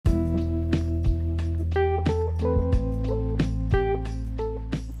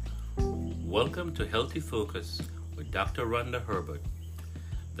Welcome to Healthy Focus with Dr. Rhonda Herbert.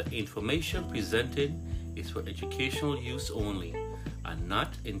 The information presented is for educational use only and not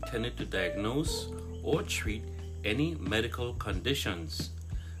intended to diagnose or treat any medical conditions.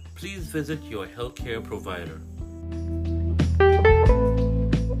 Please visit your healthcare provider.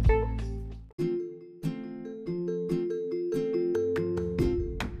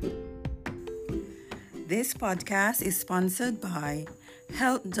 This podcast is sponsored by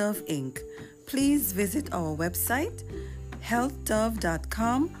Health Dove Inc. Please visit our website,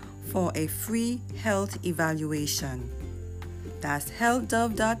 healthdove.com, for a free health evaluation. That's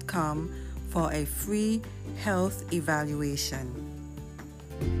healthdove.com for a free health evaluation.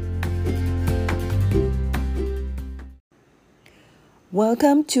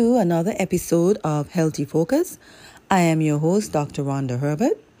 Welcome to another episode of Healthy Focus. I am your host, Dr. Rhonda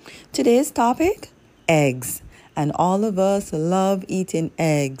Herbert. Today's topic, eggs. And all of us love eating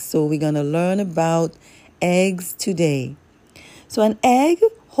eggs. So we're going to learn about eggs today. So an egg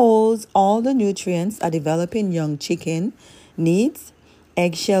holds all the nutrients a developing young chicken needs.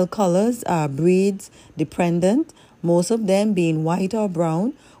 Eggshell colors are breeds dependent, most of them being white or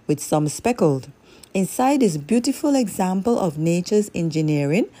brown with some speckled. Inside this beautiful example of nature's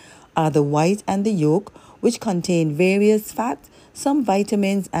engineering are the white and the yolk, which contain various fats, some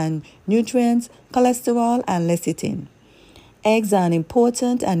vitamins and nutrients, cholesterol, and lecithin. Eggs are an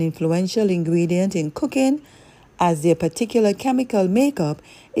important and influential ingredient in cooking, as their particular chemical makeup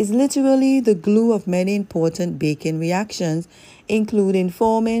is literally the glue of many important baking reactions, including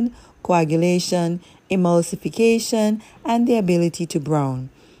foaming, coagulation, emulsification, and the ability to brown.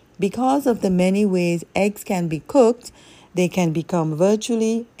 Because of the many ways eggs can be cooked, they can become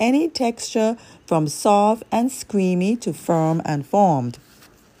virtually any texture from soft and creamy to firm and formed.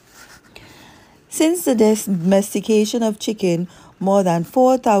 Since the domestication of chicken more than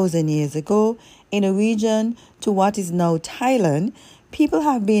 4,000 years ago in a region to what is now Thailand, people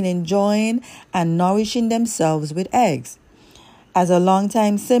have been enjoying and nourishing themselves with eggs. As a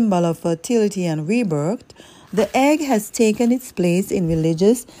long-time symbol of fertility and rebirth, the egg has taken its place in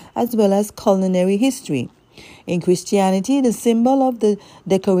religious as well as culinary history. In Christianity, the symbol of the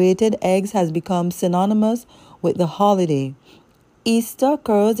decorated eggs has become synonymous with the holiday. Easter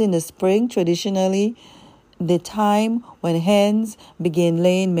occurs in the spring, traditionally the time when hens begin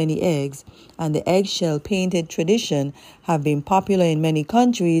laying many eggs, and the eggshell painted tradition have been popular in many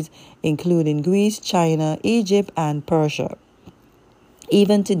countries, including Greece, China, Egypt, and Persia.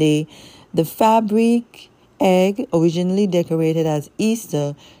 Even today, the fabric egg, originally decorated as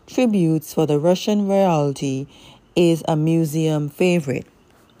Easter tributes for the Russian royalty, is a museum favorite.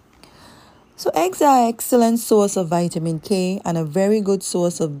 So eggs are an excellent source of vitamin K and a very good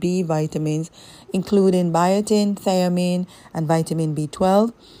source of B vitamins, including biotin, thiamine, and vitamin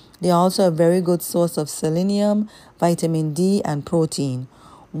B12. They are also a very good source of selenium, vitamin D, and protein.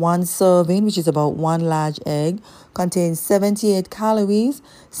 One serving, which is about one large egg, contains 78 calories,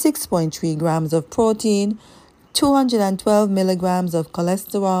 6.3 grams of protein, 212 milligrams of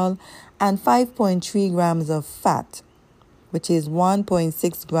cholesterol, and 5.3 grams of fat, which is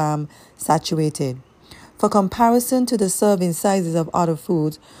 1.6 gram saturated. For comparison to the serving sizes of other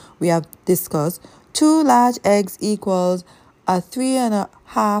foods we have discussed, 2 large eggs equals a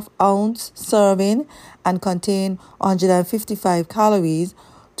 3.5 ounce serving and contain 155 calories,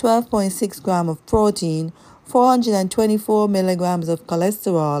 12.6 grams of protein, 424 milligrams of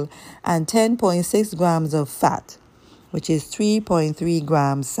cholesterol, and 10.6 grams of fat, which is 3.3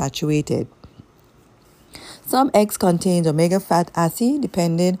 grams saturated. Some eggs contain omega fat acid,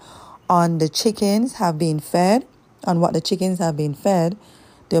 depending on what the chickens have been fed.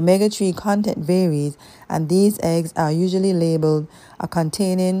 The omega-3 content varies, and these eggs are usually labeled as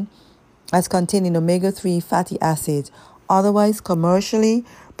containing omega-3 fatty acids. Otherwise, commercially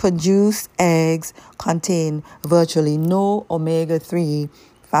produced eggs contain virtually no omega-3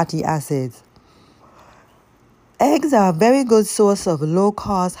 fatty acids. Eggs are a very good source of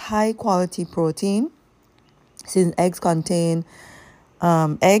low-cost, high-quality protein. Since eggs are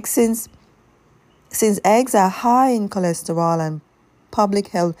high in cholesterol, and public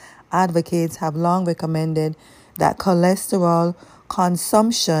health advocates have long recommended that cholesterol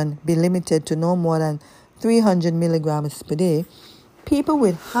consumption be limited to no more than 300 milligrams per day, people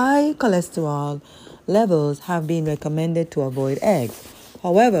with high cholesterol levels have been recommended to avoid eggs.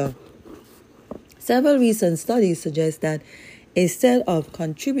 However, several recent studies suggest that instead of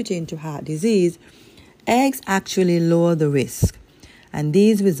contributing to heart disease, eggs actually lower the risk. And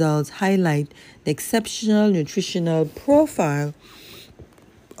these results highlight the exceptional nutritional profile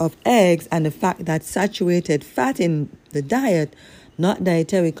of eggs and the fact that saturated fat in the diet not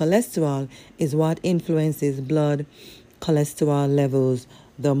dietary cholesterol, is what influences blood cholesterol levels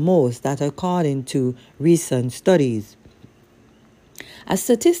the most, that according to recent studies. A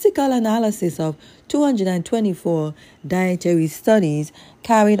statistical analysis of 224 dietary studies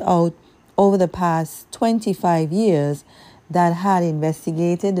carried out over the past 25 years that had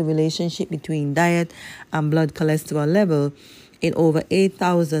investigated the relationship between diet and blood cholesterol level in over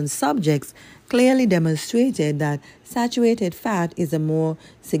 8,000 subjects clearly demonstrated that saturated fat is more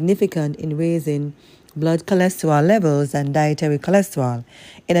significant in raising blood cholesterol levels than dietary cholesterol.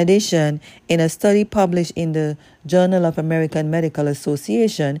 In addition, in a study published in the Journal of American Medical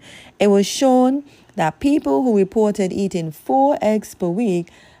Association, it was shown that people who reported eating 4 eggs per week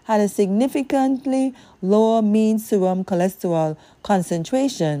had a significantly lower mean serum cholesterol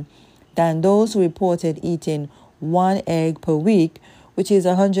concentration than those who reported eating 1 egg per week, which is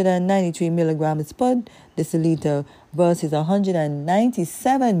 193 milligrams per deciliter versus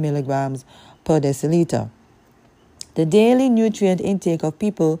 197 milligrams per deciliter. The daily nutrient intake of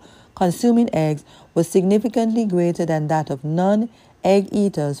people consuming eggs was significantly greater than that of non-egg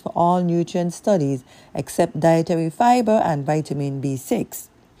eaters for all nutrient studies except dietary fiber and vitamin B6.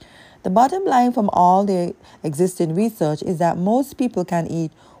 The bottom line from all the existing research is that most people can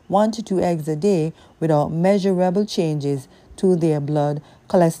eat 1 to 2 eggs a day without measurable changes to their blood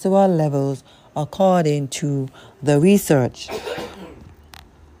cholesterol levels, according to the research.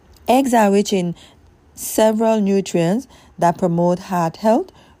 Eggs are rich in several nutrients that promote heart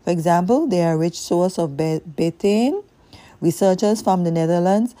health. For example, they are a rich source of betaine. Researchers from the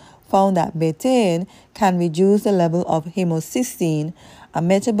Netherlands found that betaine can reduce the level of homocysteine, a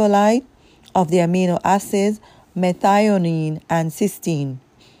metabolite of the amino acids methionine and cysteine.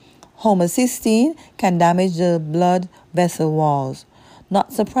 Homocysteine can damage the blood vessel walls.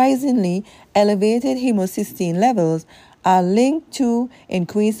 Not surprisingly, elevated homocysteine levels are linked to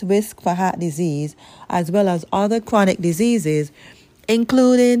increased risk for heart disease as well as other chronic diseases,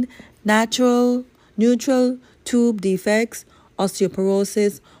 including neutral tube defects,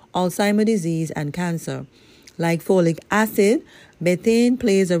 osteoporosis, Alzheimer's disease, and cancer. Like folic acid, betaine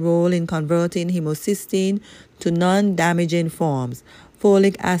plays a role in converting homocysteine to non-damaging forms.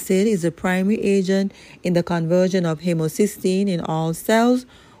 Folic acid is a primary agent in the conversion of homocysteine in all cells,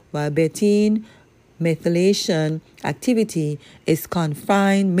 while betaine methylation activity is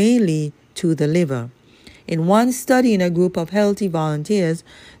confined mainly to the liver. In one study in a group of healthy volunteers,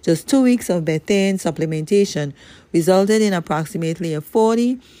 just 2 weeks of betaine supplementation resulted in approximately a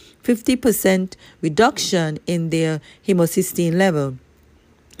 50% reduction in their homocysteine level.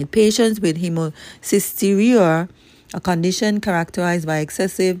 In patients with homocystinuria, a condition characterized by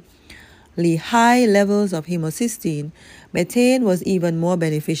excessively high levels of homocysteine, betaine was even more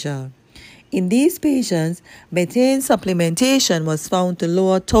beneficial. In these patients, betaine supplementation was found to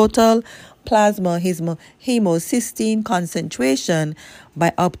lower total plasma homocysteine concentration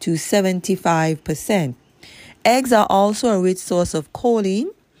by up to 75%. Eggs are also a rich source of choline,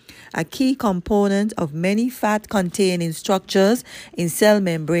 a key component of many fat-containing structures in cell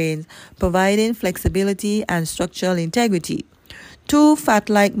membranes, providing flexibility and structural integrity. 2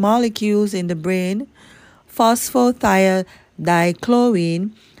 fat-like molecules in the brain,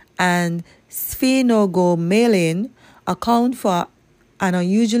 phosphothiodichlorine and sphingomyelin, account for an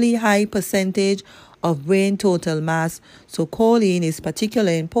unusually high percentage of brain total mass, so choline is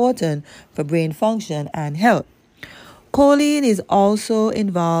particularly important for brain function and health. Choline is also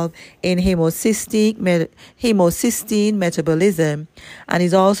involved in homocysteine metabolism and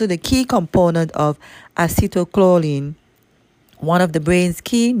is also the key component of acetylcholine, one of the brain's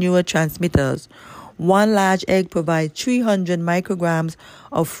key neurotransmitters. One large egg provides 300 micrograms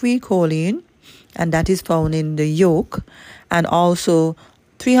of free choline, and that is found in the yolk, and also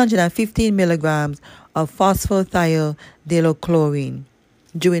 315 milligrams of phosphothiodichlorine.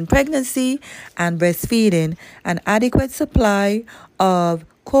 During pregnancy and breastfeeding, an adequate supply of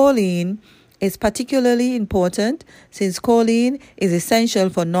choline is particularly important since choline is essential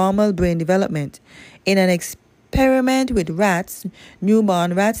for normal brain development. In an experiment with rats,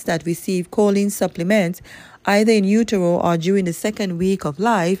 newborn rats that receive choline supplements either in utero or during the 2nd week of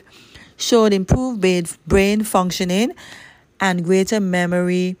life showed improved brain functioning and greater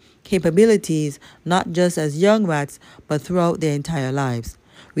memory capabilities, not just as young rats, but throughout their entire lives.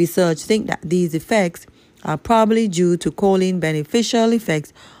 Research think that these effects are probably due to choline beneficial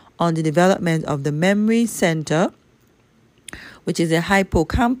effects on the development of the memory center, which is a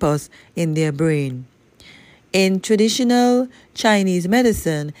hippocampus in their brain. In traditional Chinese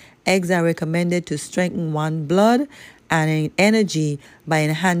medicine, eggs are recommended to strengthen one's blood and energy by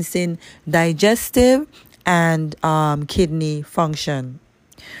enhancing digestive and kidney function.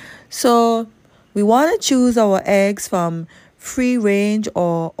 So we want to choose our eggs from free range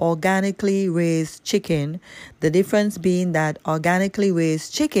or organically raised chicken. The difference being that organically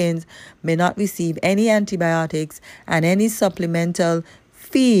raised chickens may not receive any antibiotics and any supplemental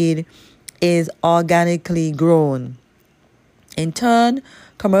feed is organically grown. In turn,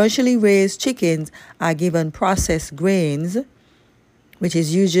 commercially raised chickens are given processed grains, which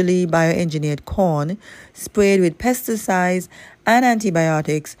is usually bioengineered corn, sprayed with pesticides and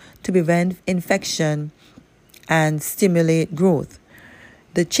antibiotics to prevent infection and stimulate growth.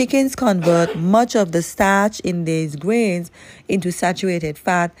 The chickens convert much of the starch in these grains into saturated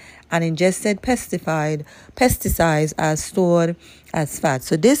fat, and ingested pesticides are stored as fat.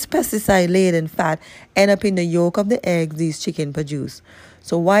 So this pesticide-laden fat end up in the yolk of the eggs these chickens produce.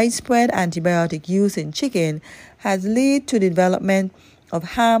 So widespread antibiotic use in chicken has led to the development of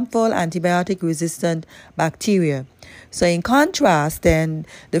harmful antibiotic-resistant bacteria. So in contrast, then,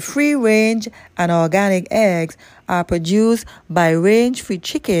 the free-range and organic eggs are produced by range-free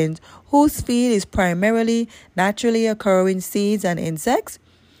chickens whose feed is primarily naturally occurring seeds and insects.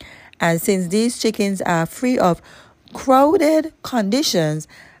 And since these chickens are free of crowded conditions,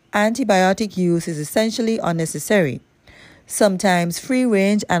 antibiotic use is essentially unnecessary. Sometimes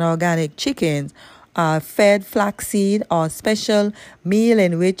free-range and organic chickens are fed flaxseed or special meal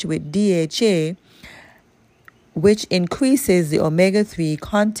enriched with DHA, which increases the omega-3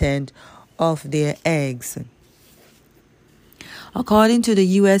 content of their eggs. According to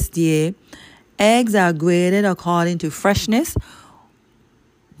the USDA, eggs are graded according to freshness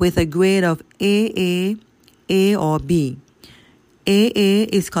with a grade of AA, A, or B. AA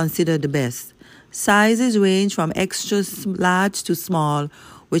is considered the best. Sizes range from extra large to small,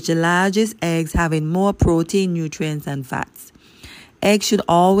 with the largest eggs having more protein, nutrients, and fats. Eggs should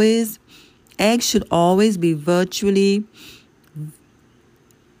always be visually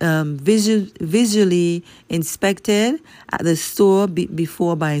inspected at the store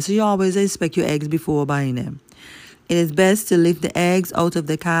before buying. So you always inspect your eggs before buying them. It is best to lift the eggs out of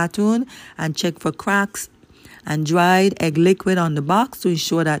the carton and check for cracks and dried egg liquid on the box to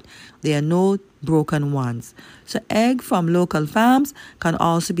ensure that there are no broken ones. So egg from local farms can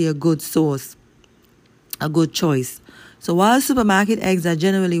also be a good choice. So while supermarket eggs are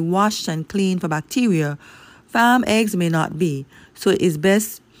generally washed and cleaned for bacteria, farm eggs may not be. So it is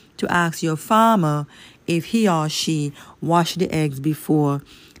best to ask your farmer if he or she washed the eggs before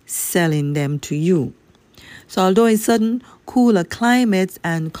selling them to you. So although in certain cooler climates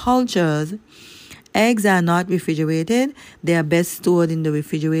and cultures, eggs are not refrigerated, they are best stored in the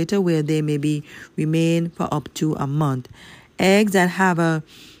refrigerator where they may remain for up to a month. Eggs that have a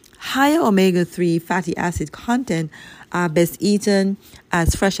higher omega-3 fatty acid content are best eaten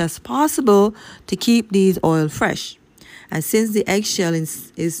as fresh as possible to keep these oil fresh. And since the eggshell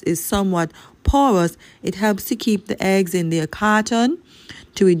is somewhat porous, it helps to keep the eggs in their carton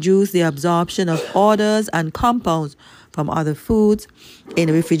to reduce the absorption of odors and compounds from other foods in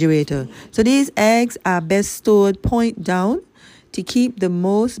the refrigerator. So these eggs are best stored point down to keep the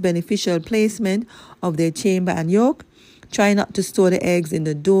most beneficial placement of their chamber and yolk. Try not to store the eggs in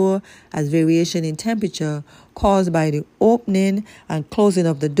the door, as variation in temperature caused by the opening and closing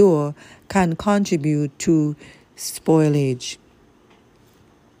of the door can contribute to spoilage.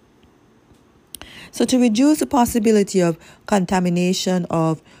 So to reduce the possibility of contamination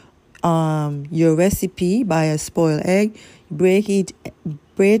of your recipe by a spoiled egg, break each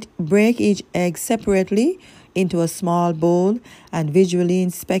egg separately into a small bowl and visually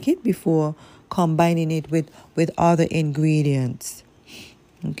inspect it before combining it with other ingredients.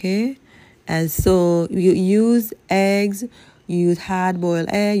 Okay, and so you use eggs, you use hard-boiled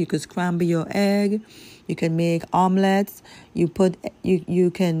egg, you could scramble your egg, you can make omelets, you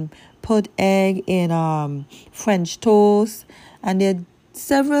can put egg in French toast, and there are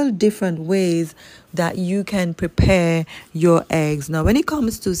several different ways that you can prepare your eggs. Now, when it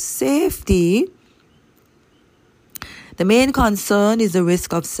comes to safety, the main concern is the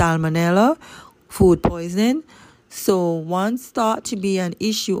risk of salmonella, food poisoning. So once thought to be an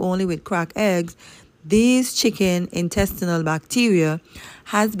issue only with cracked eggs, these chicken intestinal bacteria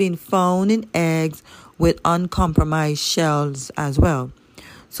has been found in eggs with uncompromised shells as well.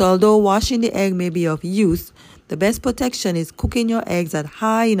 So although washing the egg may be of use, the best protection is cooking your eggs at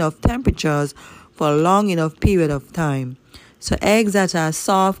high enough temperatures for a long enough period of time. So eggs that are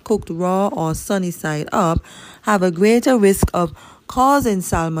soft, cooked raw, or sunny side up have a greater risk of causing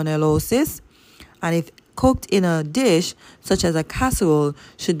salmonellosis, and if cooked in a dish, such as a casserole,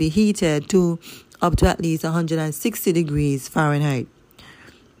 should be heated to up to at least 160 degrees Fahrenheit.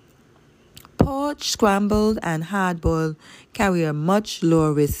 Poached, scrambled, and hard-boiled carry a much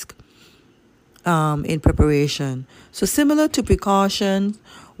lower risk in preparation. So similar to precautions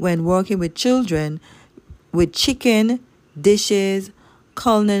when working with children, with chicken, dishes,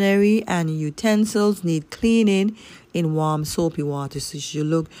 culinary and utensils need cleaning in warm soapy water. So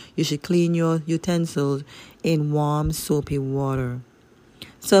you should clean your utensils in warm soapy water.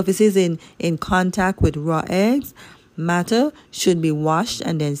 Surfaces in contact with raw eggs matter should be washed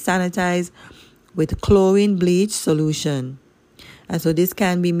and then sanitized with chlorine bleach solution. And so this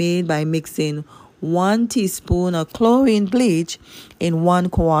can be made by mixing 1 teaspoon of chlorine bleach in 1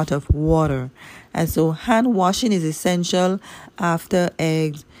 quart of water. And so hand washing is essential after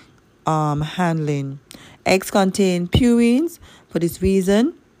eggs handling. Eggs contain purines. For this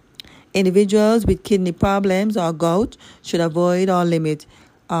reason, individuals with kidney problems or gout should avoid or limit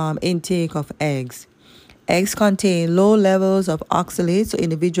intake of eggs. Eggs contain low levels of oxalate, so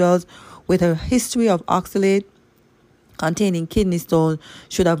individuals with a history of oxalate containing kidney stones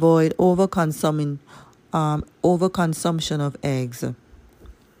should avoid overconsumption of eggs.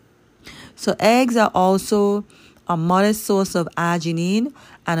 So eggs are also a modest source of arginine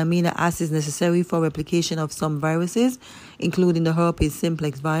and amino acids necessary for replication of some viruses, including the herpes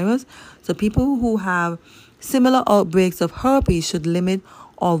simplex virus. So people who have similar outbreaks of herpes should limit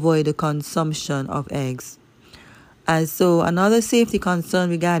or avoid the consumption of eggs. And so another safety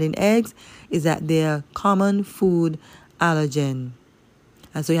concern regarding eggs is that they're common food allergen.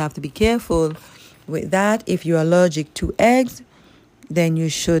 And so you have to be careful with that. If you're allergic to eggs, then you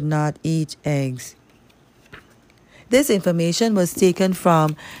should not eat eggs. This information was taken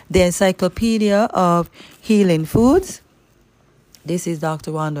from the Encyclopedia of Healing Foods. This is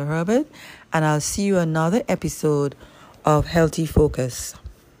Dr. Rhonda Herbert, and I'll see you another episode of Healthy Focus.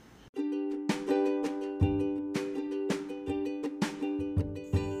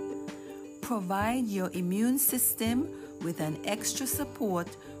 Provide your immune system with an extra support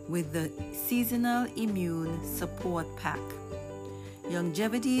with the Seasonal Immune Support Pack.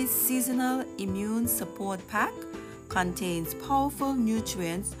 Longevity's Seasonal Immune Support Pack contains powerful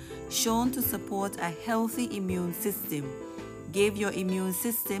nutrients shown to support a healthy immune system. Give your immune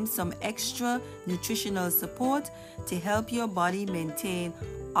system some extra nutritional support to help your body maintain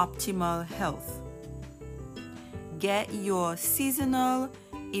optimal health. Get your Seasonal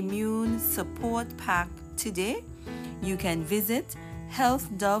Immune Support Pack today. You can visit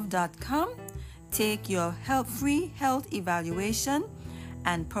healthdove.com, take your free health evaluation,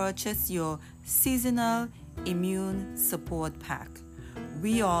 and purchase your Seasonal Immune Support Pack.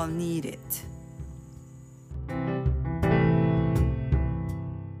 We all need it.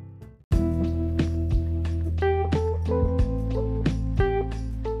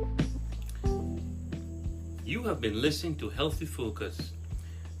 You have been listening to Healthy Focus.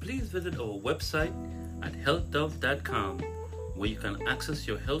 Please visit our website at healthdove.com, where you can access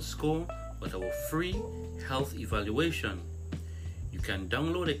your health score with our free health evaluation. You can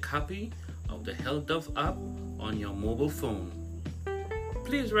download a copy of the Health Dove app on your mobile phone.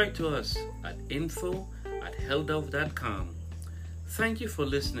 Please write to us at info@healthdove.com. Thank you for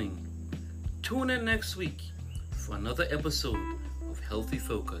listening. Tune in next week for another episode of Healthy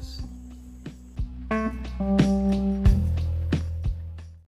Focus.